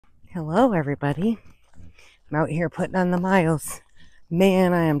Hello, everybody. I'm out here putting on the miles.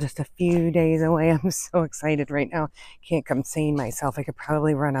 Man, I am just a few days away. I'm so excited right now. Can't contain myself. I could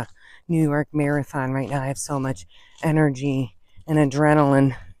probably run a New York marathon right now. I have so much energy and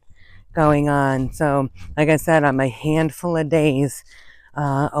adrenaline going on. So, like I said, I'm a handful of days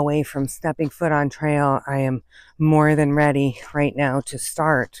away from stepping foot on trail. I am more than ready right now to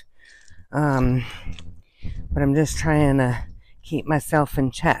start. But I'm just trying to keep myself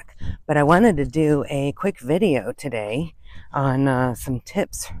in check. But I wanted to do a quick video today on some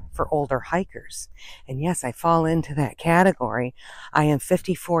tips for older hikers. And yes, I fall into that category. I am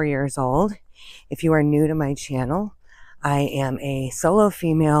 54 years old. If you are new to my channel, I am a solo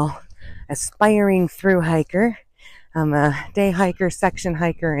female aspiring thru hiker. I'm a day hiker, section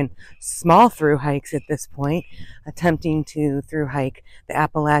hiker, and small thru hikes at this point, attempting to thru hike the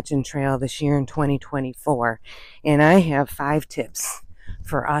Appalachian Trail this year in 2024. And I have 5 tips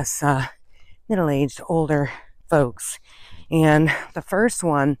for us middle-aged, older folks. And the first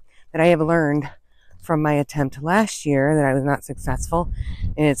one that I have learned from my attempt last year that I was not successful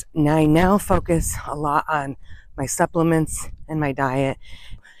is I now focus a lot on my supplements and my diet.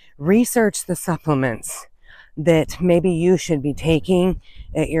 Research the supplements that maybe you should be taking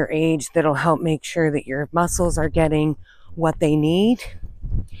at your age that'll help make sure that your muscles are getting what they need.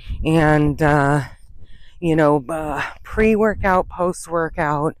 And, pre-workout,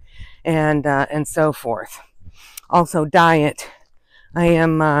 post-workout, and so forth. Also, diet. I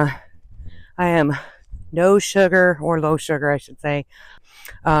am no sugar, or low sugar, I should say.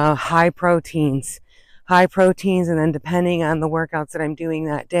 High proteins, and then depending on the workouts that I'm doing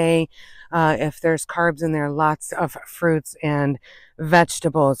that day, if there's carbs in there, lots of fruits and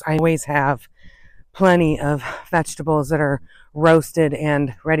vegetables. I always have plenty of vegetables that are roasted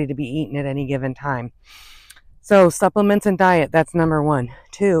and ready to be eaten at any given time. So supplements and diet, that's number 1.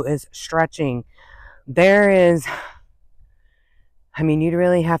 2 is stretching. You'd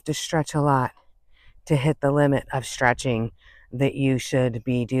really have to stretch a lot to hit the limit of stretching that you should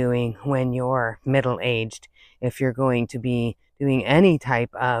be doing when you're middle-aged, if you're going to be doing any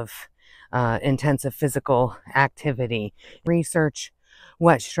type of intensive physical activity. Research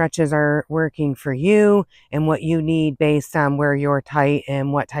what stretches are working for you and what you need based on where you're tight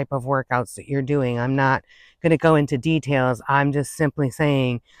and what type of workouts that you're doing. I'm not going to go into details. I'm just simply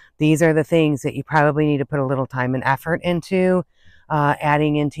saying these are the things that you probably need to put a little time and effort into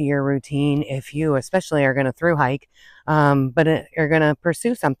adding into your routine if you especially are going to thru hike, but you're going to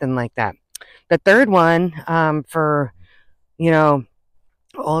pursue something like that. The third one for,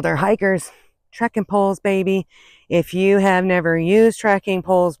 older hikers, trekking poles, baby. If you have never used trekking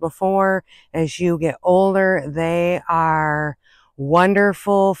poles before, as you get older, they are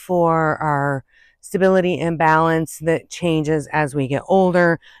wonderful for our stability and balance that changes as we get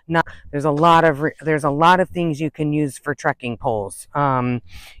older. There's a lot of things you can use for trekking poles.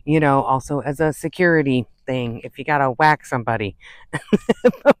 Also as a security thing, if you gotta whack somebody.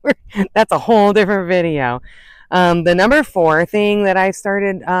 That's a whole different video. The number 4 thing that I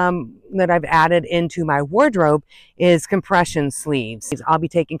started, that I've added into my wardrobe is compression sleeves. I'll be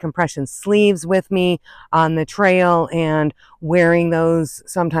taking compression sleeves with me on the trail and wearing those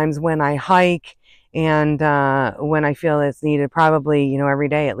sometimes when I hike and when I feel it's needed. Probably, every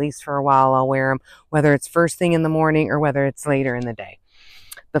day, at least for a while, I'll wear them, whether it's first thing in the morning or whether it's later in the day.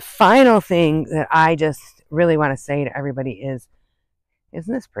 The final thing that I just really want to say to everybody is,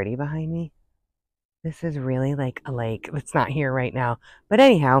 isn't this pretty behind me? This is really like a lake. It's not here right now. But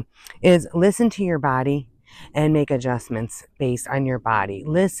anyhow, is listen to your body and make adjustments based on your body.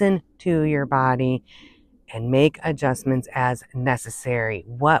 Listen to your body and make adjustments as necessary.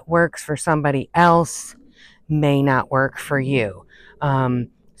 What works for somebody else may not work for you.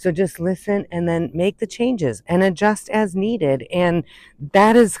 So just listen and then make the changes and adjust as needed. And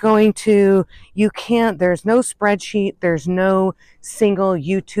that is going to, there's no spreadsheet, there's no single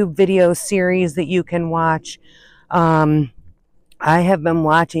YouTube video series that you can watch. I have been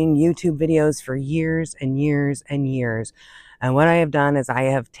watching YouTube videos for years and years and years. And what I have done is I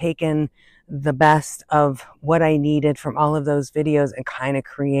have taken the best of what I needed from all of those videos and kind of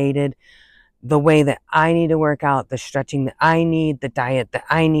created the way that I need to work out, the stretching that I need, the diet that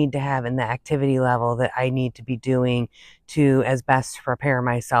I need to have, and the activity level that I need to be doing to as best prepare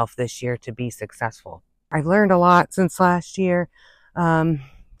myself this year to be successful. I've learned a lot since last year.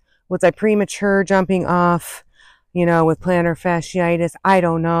 Was I premature jumping off, with plantar fasciitis? I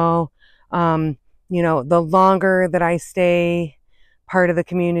don't know. The longer that I stay part of the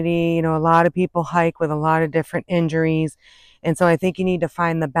community, a lot of people hike with a lot of different injuries. And so I think you need to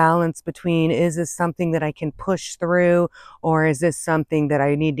find the balance between, is this something that I can push through, or is this something that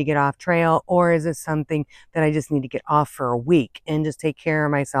I need to get off trail, or is this something that I just need to get off for a week and just take care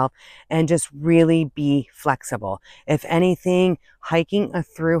of myself and just really be flexible. If anything, hiking a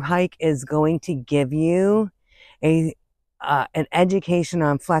through hike is going to give you an education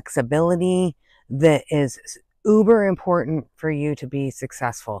on flexibility that is uber important for you to be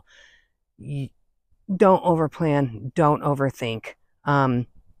successful. You don't overplan, don't overthink.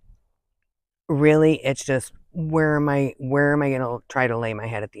 Really, it's just, where am I going to try to lay my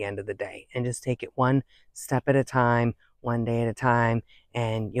head at the end of the day, and just take it one step at a time, one day at a time,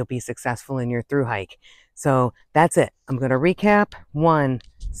 and you'll be successful in your through hike. So that's it. I'm going to recap. 1,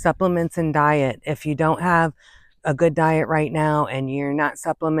 supplements and diet. If you don't have a good diet right now and you're not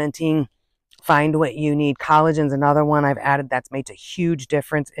supplementing, find what you need. Collagen's another one I've added that's made a huge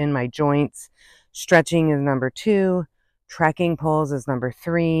difference in my joints. Stretching is number 2. Trekking poles is number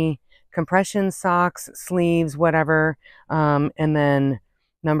 3. Compression socks, sleeves, whatever. And then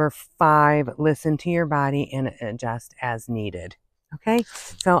number 5, listen to your body and adjust as needed. Okay,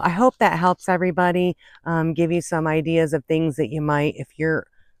 so I hope that helps everybody, give you some ideas of things that you might, if you're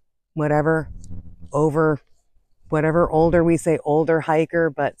whatever older, we say older hiker,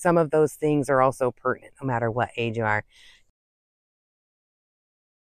 but some of those things are also pertinent no matter what age you are.